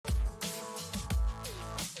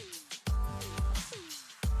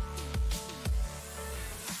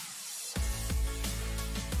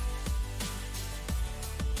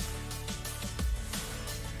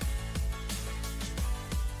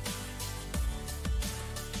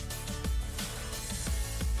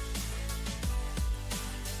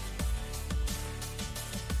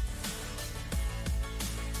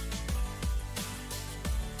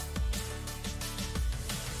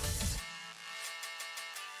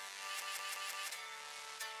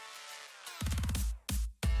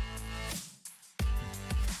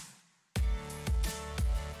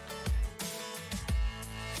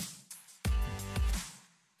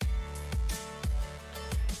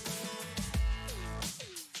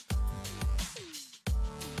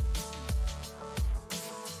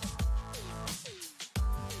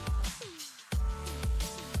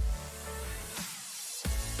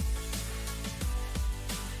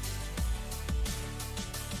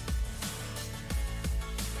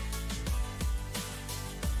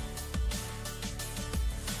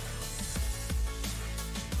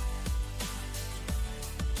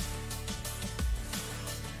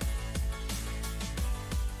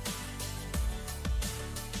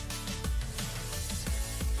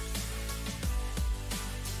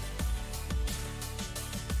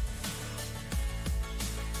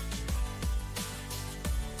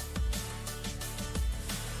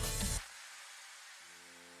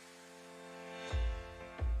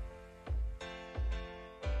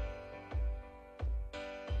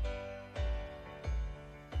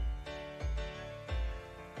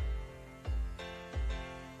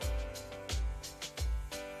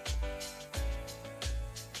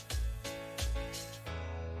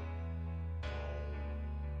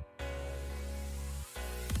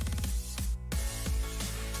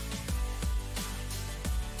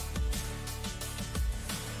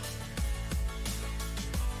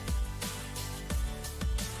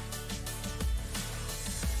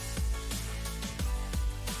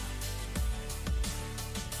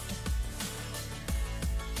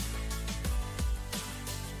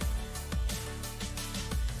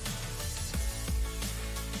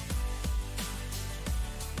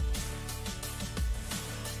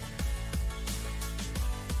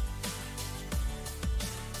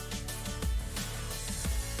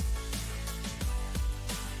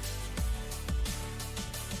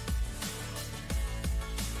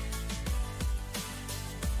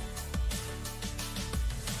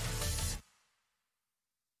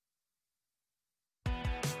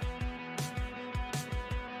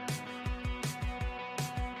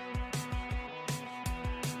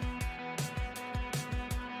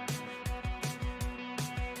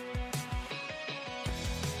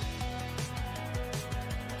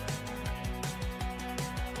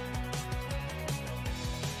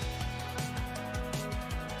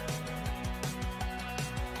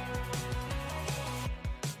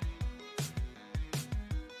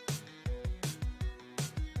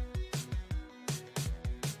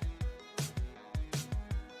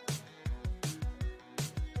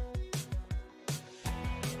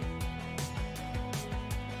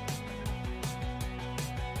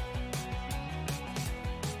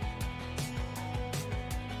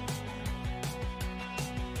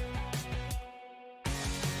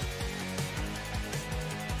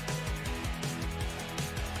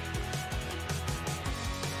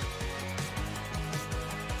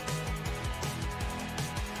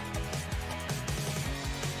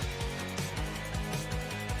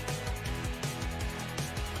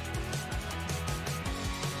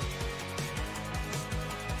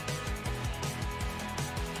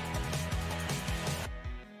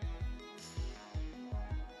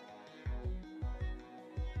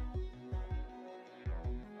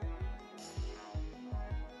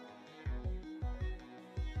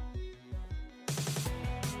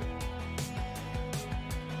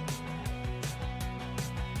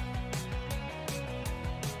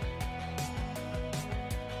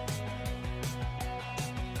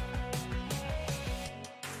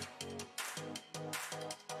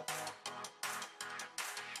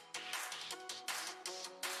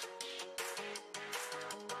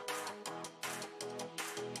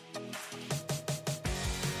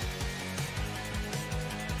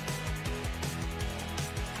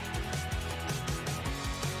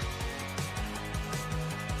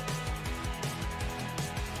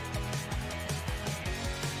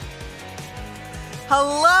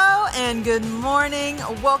Hello and good morning.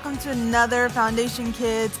 Welcome to another Foundation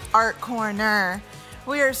Kids Art Corner.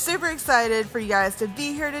 We are super excited for you guys to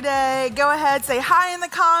be here today. Go ahead, say hi in the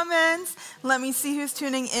comments. Let me see who's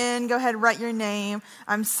tuning in. Go ahead, write your name.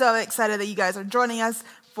 I'm so excited that you guys are joining us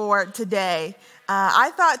for today.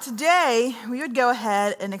 I thought today we would go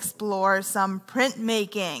ahead and explore some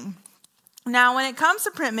printmaking. Now, when it comes to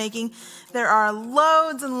printmaking, there are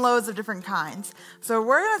loads and loads of different kinds. So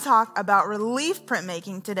we're going to talk about relief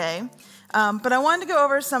printmaking today. But I wanted to go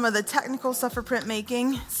over some of the technical stuff for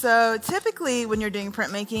printmaking. So typically when you're doing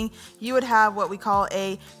printmaking, you would have what we call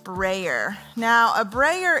a brayer. Now, a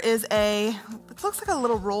brayer is it looks like a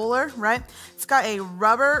little roller, right? It's got a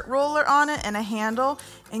rubber roller on it and a handle.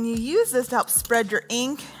 And you use this to help spread your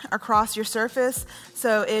ink across your surface.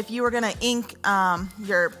 So if you were going to ink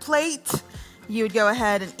your plate, you would go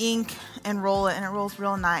ahead and ink and roll it, and it rolls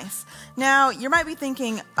real nice. Now, you might be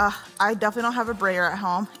thinking, I definitely don't have a brayer at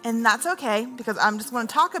home, and that's okay, because I'm just going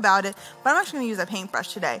to talk about it, but I'm actually going to use a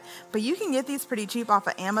paintbrush today. But you can get these pretty cheap off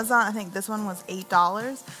of Amazon. I think this one was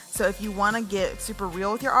 $8. So if you want to get super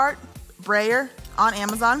real with your art, brayer on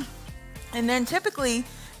Amazon. And then typically,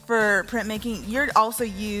 for printmaking, you'd also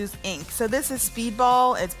use ink. So this is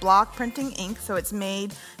Speedball. It's block printing ink, so it's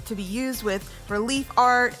made to be used with relief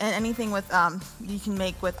art and anything with you can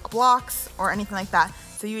make with blocks or anything like that.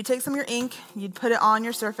 So you would take some of your ink, you'd put it on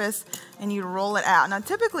your surface, and you'd roll it out. Now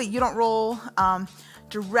typically you don't roll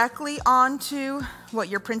directly onto what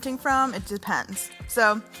you're printing from. It depends.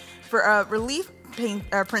 So for relief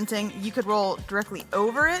printing, you could roll directly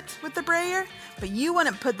over it with the brayer, but you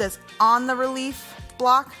wouldn't put this on the relief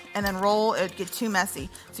block and then roll. It would get too messy.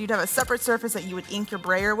 So you'd have a separate surface that you would ink your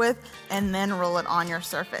brayer with and then roll it on your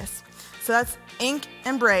surface. So that's ink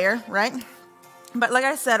and brayer, right? But like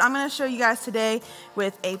I said, I'm going to show you guys today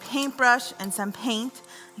with a paintbrush and some paint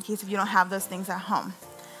in case if you don't have those things at home.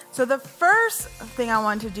 So the first thing I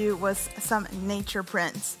wanted to do was some nature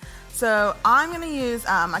prints. So I'm going to use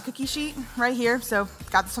my cookie sheet right here. So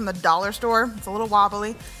got this from the dollar store. It's a little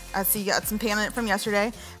wobbly. I see you got some paint on it from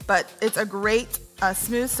yesterday, but it's a great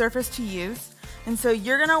smooth surface to use. And so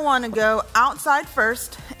you're going to want to go outside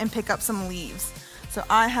first and pick up some leaves. So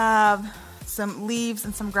I have some leaves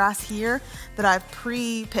and some grass here that I've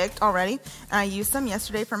pre-picked already. And I used them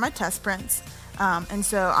yesterday for my test prints. And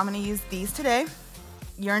so I'm going to use these today.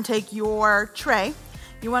 You're going to take your tray.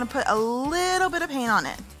 You want to put a little bit of paint on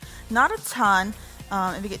it. Not a ton.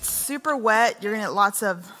 If it gets super wet, you're going to get lots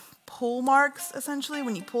of pull marks, essentially.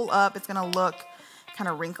 When you pull up, it's going to look kind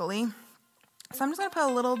of wrinkly. So I'm just going to put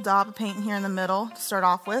a little dab of paint here in the middle to start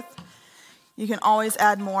off with. You can always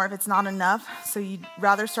add more if it's not enough. So you'd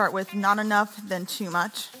rather start with not enough than too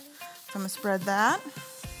much. So I'm going to spread that.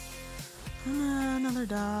 And another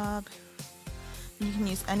dab. You can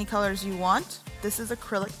use any colors you want. This is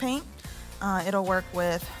acrylic paint. It'll work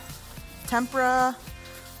with tempera,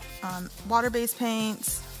 water-based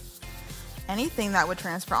paints, anything that would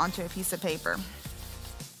transfer onto a piece of paper.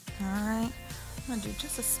 All right, I'm gonna do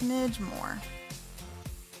just a smidge more.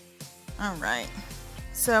 All right,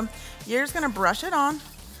 so you're just gonna brush it on,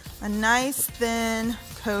 a nice thin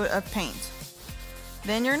coat of paint.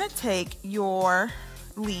 Then you're gonna take your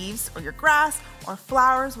leaves or your grass or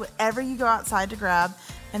flowers, whatever you go outside to grab,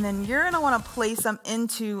 and then you're gonna wanna place them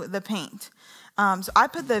into the paint. So I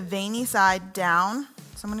put the veiny side down,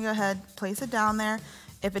 so I'm gonna go ahead, place it down there.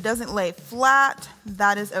 If it doesn't lay flat,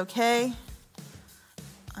 that is okay.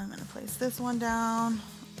 I'm gonna place this one down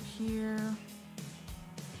here.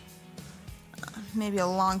 Maybe a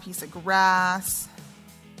long piece of grass.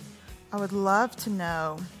 I would love to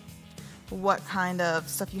know what kind of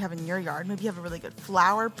stuff you have in your yard. Maybe you have a really good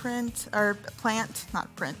flower print or plant,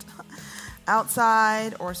 not print,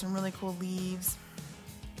 outside, or some really cool leaves.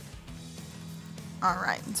 All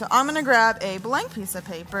right, so I'm gonna grab a blank piece of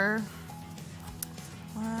paper,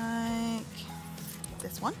 like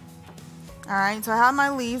this one. All right, so I have my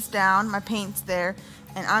leaves down, my paint's there,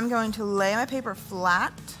 and I'm going to lay my paper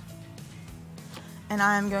flat, and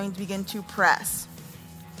I'm going to begin to press.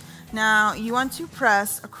 Now, you want to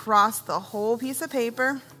press across the whole piece of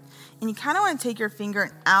paper, and you kind of want to take your finger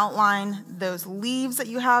and outline those leaves that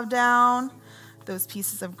you have down, those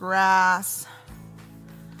pieces of grass,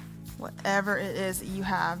 whatever it is that you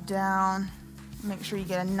have down. Make sure you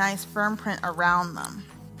get a nice firm print around them.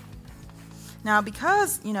 Now,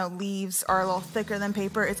 because, leaves are a little thicker than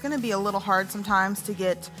paper, it's going to be a little hard sometimes to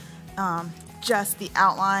get just the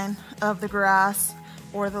outline of the grass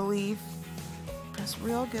or the leaf. Press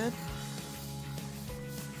real good.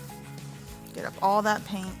 Get up all that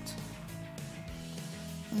paint.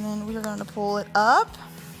 And then we are going to pull it up.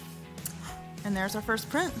 And there's our first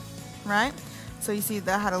print, right? So you see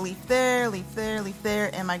that I had a leaf there, leaf there, leaf there,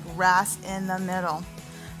 and my grass in the middle.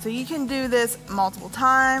 So you can do this multiple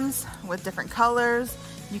times with different colors.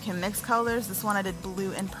 You can mix colors. This one I did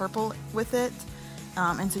blue and purple with it.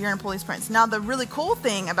 And so you're gonna pull these prints. Now the really cool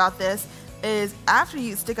thing about this is after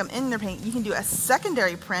you stick them in your paint, you can do a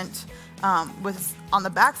secondary print with on the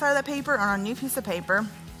back side of that paper or on a new piece of paper.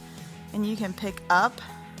 And you can pick up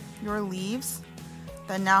your leaves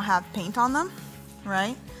that now have paint on them,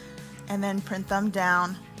 right? And then print them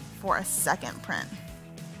down for a second print.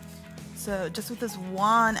 So just with this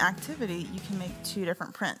one activity, you can make 2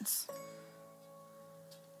 different prints.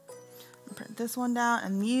 Print this one down,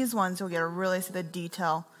 and these ones you'll get to really see the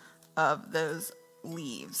detail of those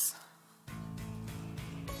leaves.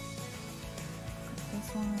 Print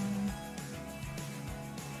this one.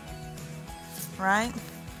 Right?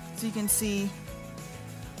 So you can see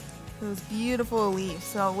those beautiful leaves.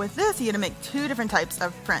 So with this, you get to make 2 different types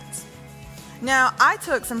of prints. Now, I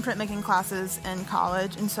took some printmaking classes in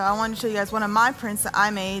college, and so I wanted to show you guys one of my prints that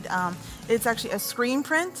I made. It's actually a screen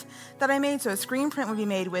print that I made. So a screen print would be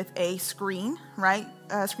made with a screen, right?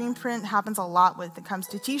 A screen print happens a lot when it comes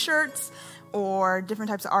to t-shirts or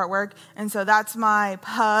different types of artwork. And so that's my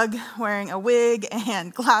pug wearing a wig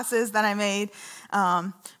and glasses that I made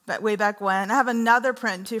but way back when. I have another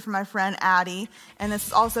print too from my friend Addie, and this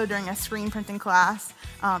is also during a screen printing class.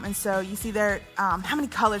 And so you see there, how many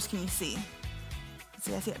colors can you see?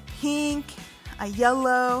 See, I see a pink, a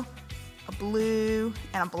yellow, a blue,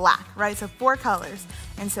 and a black, right? So 4 colors.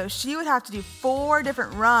 And so she would have to do 4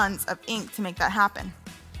 different runs of ink to make that happen.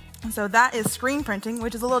 And so that is screen printing,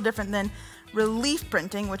 which is a little different than relief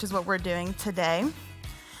printing, which is what we're doing today.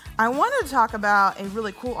 I wanted to talk about a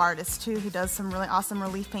really cool artist too who does some really awesome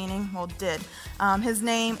relief painting, well did. His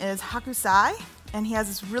name is Hakusai, and he has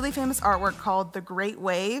this really famous artwork called The Great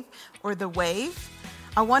Wave, or The Wave.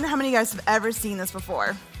 I wonder how many of you guys have ever seen this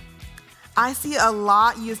before. I see it a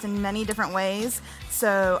lot used in many different ways.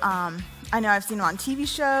 So I know I've seen it on TV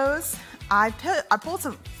shows. I pulled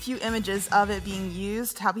a few images of it being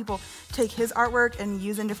used, how people take his artwork and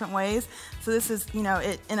use it in different ways. So this is, you know,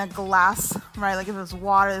 it in a glass, right? Like if it was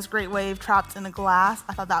water, this great wave trapped in a glass.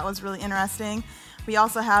 I thought that was really interesting. We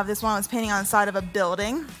also have this one that's painting on the side of a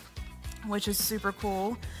building, which is super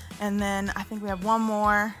cool. And then I think we have one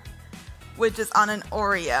more, which is on an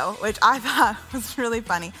Oreo, which I thought was really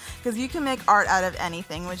funny because you can make art out of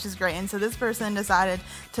anything, which is great. And so this person decided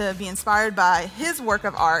to be inspired by his work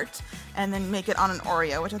of art and then make it on an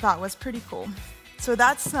Oreo, which I thought was pretty cool. So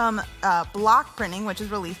that's some block printing, which is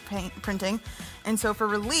relief printing. And so for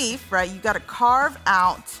relief, right, you got to carve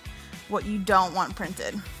out what you don't want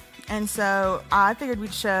printed. And so I figured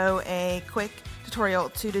we'd show a quick tutorial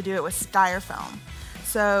to do it with styrofoam.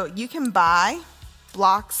 So you can buy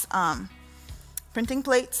blocks, printing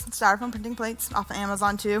plates, styrofoam printing plates off of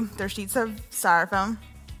Amazon too. They're sheets of styrofoam.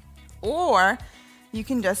 Or you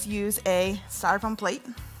can just use a styrofoam plate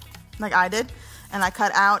like I did. And I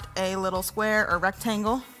cut out a little square or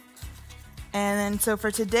rectangle. And then so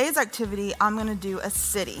for today's activity, I'm gonna do a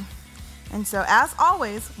city. And so as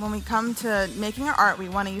always, when we come to making our art, we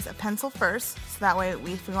wanna use a pencil first. So that way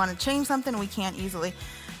if we wanna change something, we can't easily.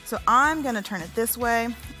 So I'm gonna turn it this way,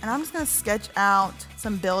 and I'm just gonna sketch out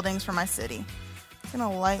some buildings for my city. I'm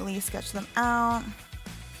gonna lightly sketch them out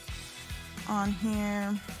on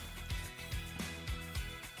here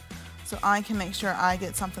so I can make sure I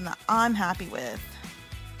get something that I'm happy with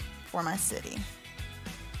for my city.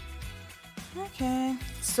 Okay,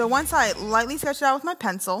 so once I lightly sketch it out with my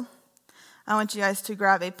pencil, I want you guys to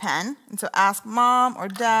grab a pen, and so ask mom or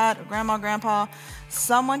dad or grandma, grandpa,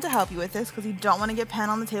 someone to help you with this because you don't want to get pen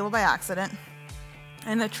on the table by accident.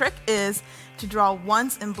 And the trick is to draw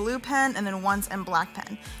once in blue pen and then once in black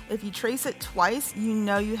pen. If you trace it twice, you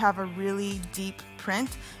know you have a really deep print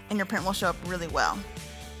and your print will show up really well.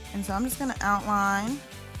 And so I'm just going to outline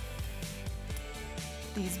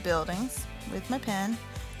these buildings with my pen.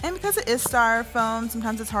 And because it is styrofoam,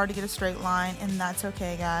 sometimes it's hard to get a straight line, and that's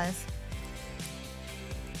okay, guys.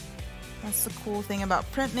 That's the cool thing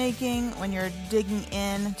about printmaking. When you're digging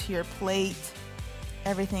into your plate,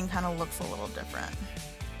 everything kind of looks a little different.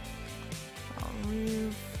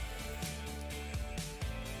 Roof.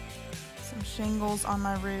 Some shingles on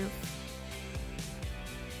my roof.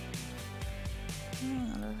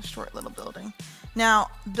 Another short little building. Now,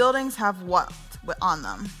 buildings have what on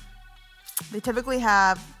them? They typically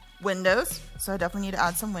have windows, so I definitely need to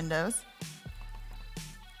add some windows.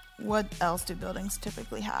 What else do buildings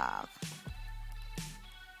typically have?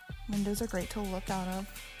 Windows are great to look out of.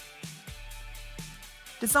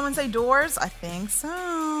 Did someone say doors? I think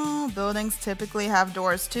so. Buildings typically have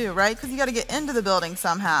doors too, right? Because you got to get into the building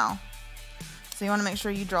somehow. So you want to make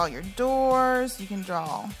sure you draw your doors. You can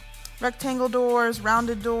draw rectangle doors,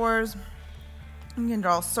 rounded doors. You can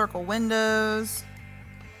draw circle windows.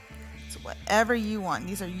 So whatever you want.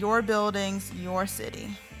 These are your buildings, your city.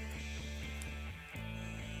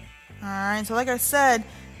 All right, so like I said,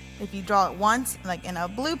 if you draw it once, like in a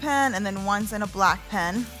blue pen, and then once in a black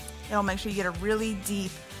pen, it'll make sure you get a really deep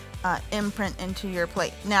imprint into your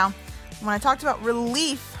plate. Now, when I talked about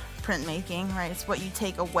relief printmaking, right, it's what you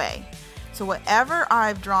take away. So whatever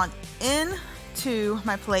I've drawn into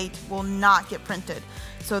my plate will not get printed.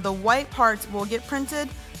 So the white parts will get printed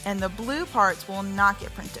and the blue parts will not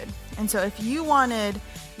get printed. And so if you wanted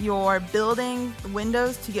your building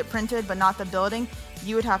windows to get printed but not the building,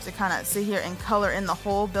 you would have to kind of sit here and color in the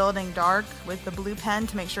whole building dark with the blue pen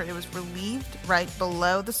to make sure it was relieved right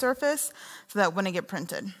below the surface so that it wouldn't get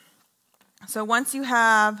printed. So once you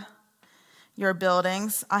have your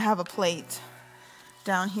buildings, I have a plate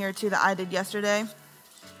down here too that I did yesterday.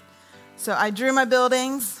 So I drew my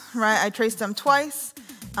buildings, right? I traced them twice.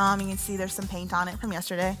 You can see there's some paint on it from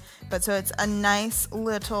yesterday. But so it's a nice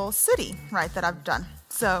little city, right, that I've done.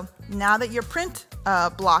 So now that your print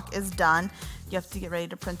block is done, you have to get ready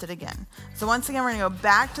to print it again. So once again, we're gonna go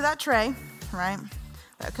back to that tray, right?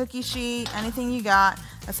 That cookie sheet, anything you got,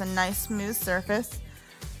 that's a nice smooth surface.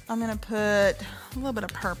 I'm gonna put a little bit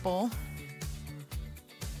of purple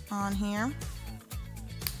on here.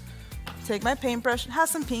 Take my paintbrush, it has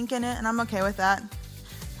some pink in it, and I'm okay with that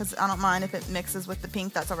because I don't mind if it mixes with the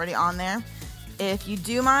pink that's already on there. If you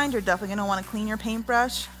do mind, you're definitely gonna wanna clean your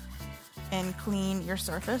paintbrush and clean your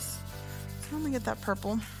surface. So let me get that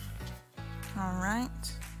purple. All right.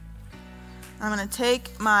 I'm gonna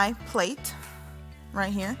take my plate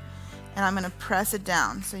right here and I'm gonna press it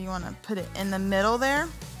down. So you wanna put it in the middle there,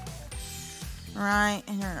 right?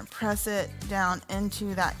 And you're gonna press it down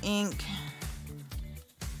into that ink.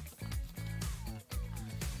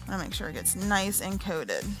 I wanna make sure it gets nice and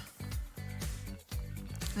coated.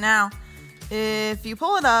 Now, if you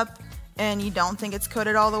pull it up and you don't think it's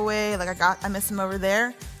coated all the way, like I missed some over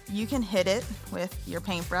there, you can hit it with your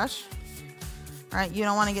paintbrush. All right, you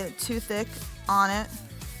don't want to get it too thick on it,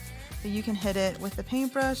 but you can hit it with the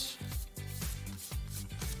paintbrush.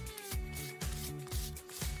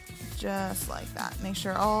 Just like that. Make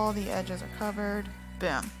sure all the edges are covered.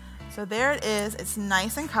 Boom. So there it is. It's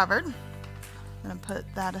nice and covered. I'm gonna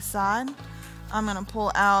put that aside. I'm gonna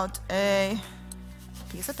pull out a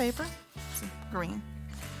piece of paper. It's green.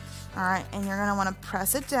 All right, and you're gonna wanna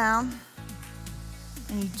press it down.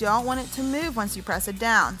 And you don't want it to move once you press it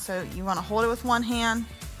down. So you want to hold it with one hand,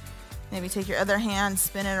 maybe take your other hand,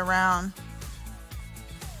 spin it around.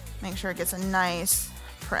 Make sure it gets a nice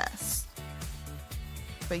press.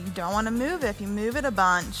 But you don't want to move it. If you move it a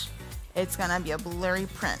bunch, it's going to be a blurry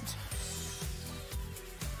print.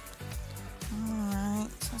 All right,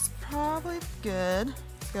 so that's probably good.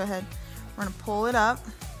 Let's go ahead. We're going to pull it up.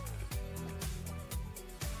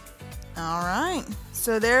 All right,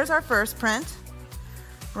 so there's our first print.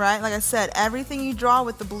 Right, like I said, everything you draw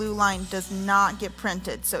with the blue line does not get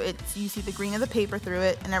printed. So you see the green of the paper through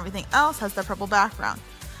it, and everything else has the purple background.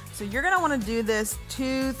 So you're gonna wanna do this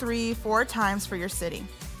 2, 3, 4 times for your city.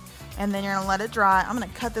 And then you're gonna let it dry. I'm gonna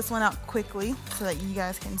cut this one out quickly so that you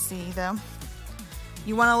guys can see though.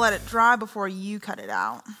 You wanna let it dry before you cut it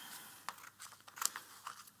out.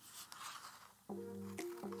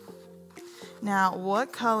 Now,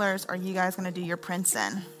 what colors are you guys gonna do your prints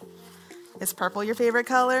in? Is purple your favorite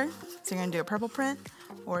color? So you're gonna do a purple print?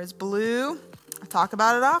 Or is blue? I talk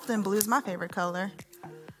about it often, blue is my favorite color.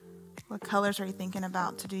 What colors are you thinking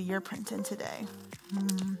about to do your print in today?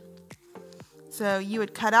 So you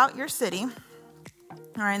would cut out your city.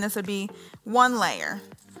 All right, and this would be one layer.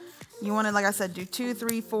 You wanna, like I said, do 2,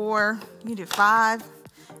 3, 4, you can do 5.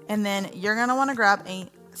 And then you're gonna wanna grab a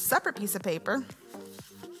separate piece of paper.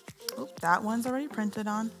 Oop, that one's already printed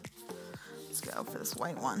on. Let's go for this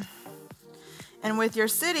white one. And with your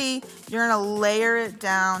city, you're gonna layer it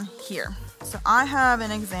down here. So I have an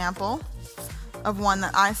example of one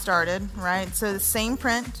that I started, right? So the same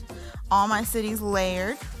print, all my cities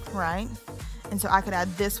layered, right? And so I could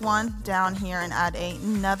add this one down here and add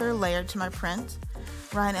another layer to my print,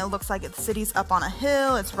 right? And it looks like the city's up on a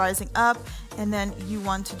hill, it's rising up, and then you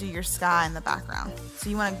want to do your sky in the background. So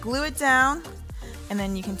you wanna glue it down, and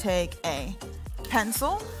then you can take a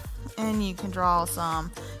pencil, and you can draw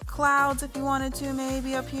some clouds if you wanted to,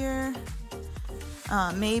 maybe up here.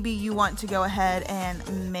 Maybe you want to go ahead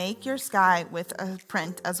and make your sky with a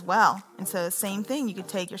print as well. And so the same thing, you could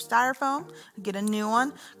take your styrofoam, get a new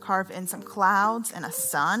one, carve in some clouds and a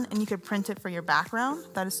sun, and you could print it for your background.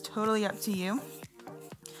 That is totally up to you.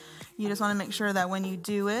 You just want to make sure that when you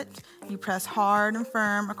do it, you press hard and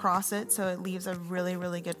firm across it so it leaves a really,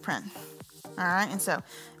 really good print. All right, and so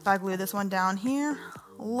if I glue this one down here,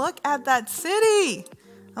 look at that city.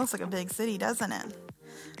 That looks like a big city, doesn't it?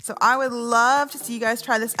 So I would love to see you guys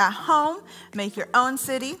try this at home. Make your own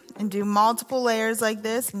city and do multiple layers like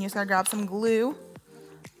this. And you just gotta grab some glue,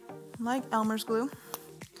 like Elmer's glue,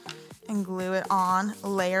 and glue it on,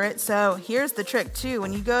 layer it. So here's the trick too.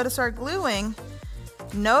 When you go to start gluing,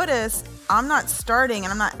 notice I'm not starting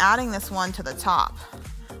and I'm not adding this one to the top.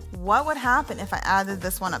 What would happen if I added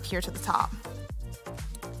this one up here to the top?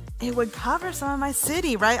 It would cover some of my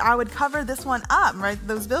city, right? I would cover this one up, right?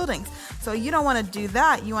 Those buildings. So you don't want to do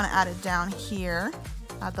that. You want to add it down here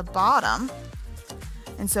at the bottom.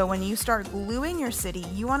 And so when you start gluing your city,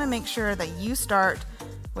 you want to make sure that you start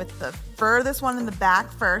with the furthest one in the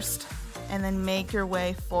back first and then make your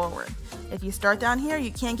way forward. If you start down here,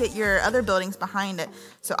 you can't get your other buildings behind it.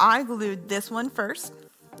 So I glued this one first,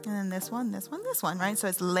 and then this one, this one, this one, right? So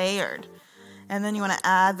it's layered. And then you want to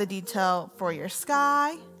add the detail for your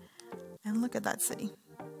sky. And look at that city.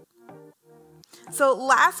 So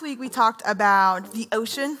last week we talked about the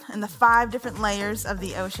ocean and the 5 different layers of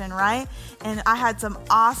the ocean, right? And I had some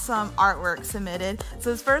awesome artwork submitted.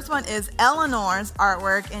 So this first one is Eleanor's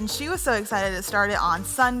artwork, and she was so excited to start it on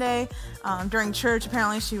Sunday during church.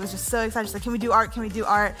 Apparently she was just so excited. She's like, can we do art? Can we do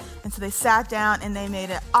art? And so they sat down and they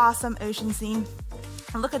made an awesome ocean scene.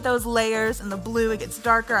 And look at those layers and the blue, it gets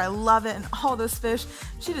darker, I love it, and all those fish.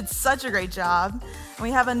 She did such a great job. And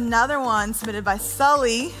we have another one submitted by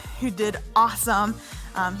Sully, who did awesome.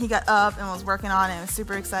 He got up and was working on it and was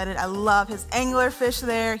super excited. I love his anglerfish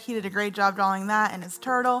there. He did a great job drawing that, and his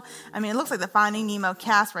turtle. I mean, it looks like the Finding Nemo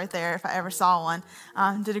cast right there if I ever saw one.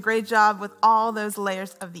 Did a great job with all those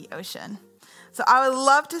layers of the ocean. So I would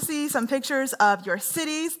love to see some pictures of your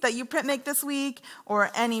cities that you print make this week, or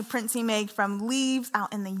any prints you make from leaves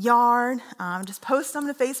out in the yard. Just post them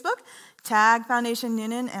to Facebook, tag Foundation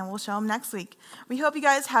Newnan, and we'll show them next week. We hope you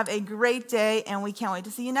guys have a great day, and we can't wait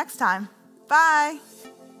to see you next time. Bye.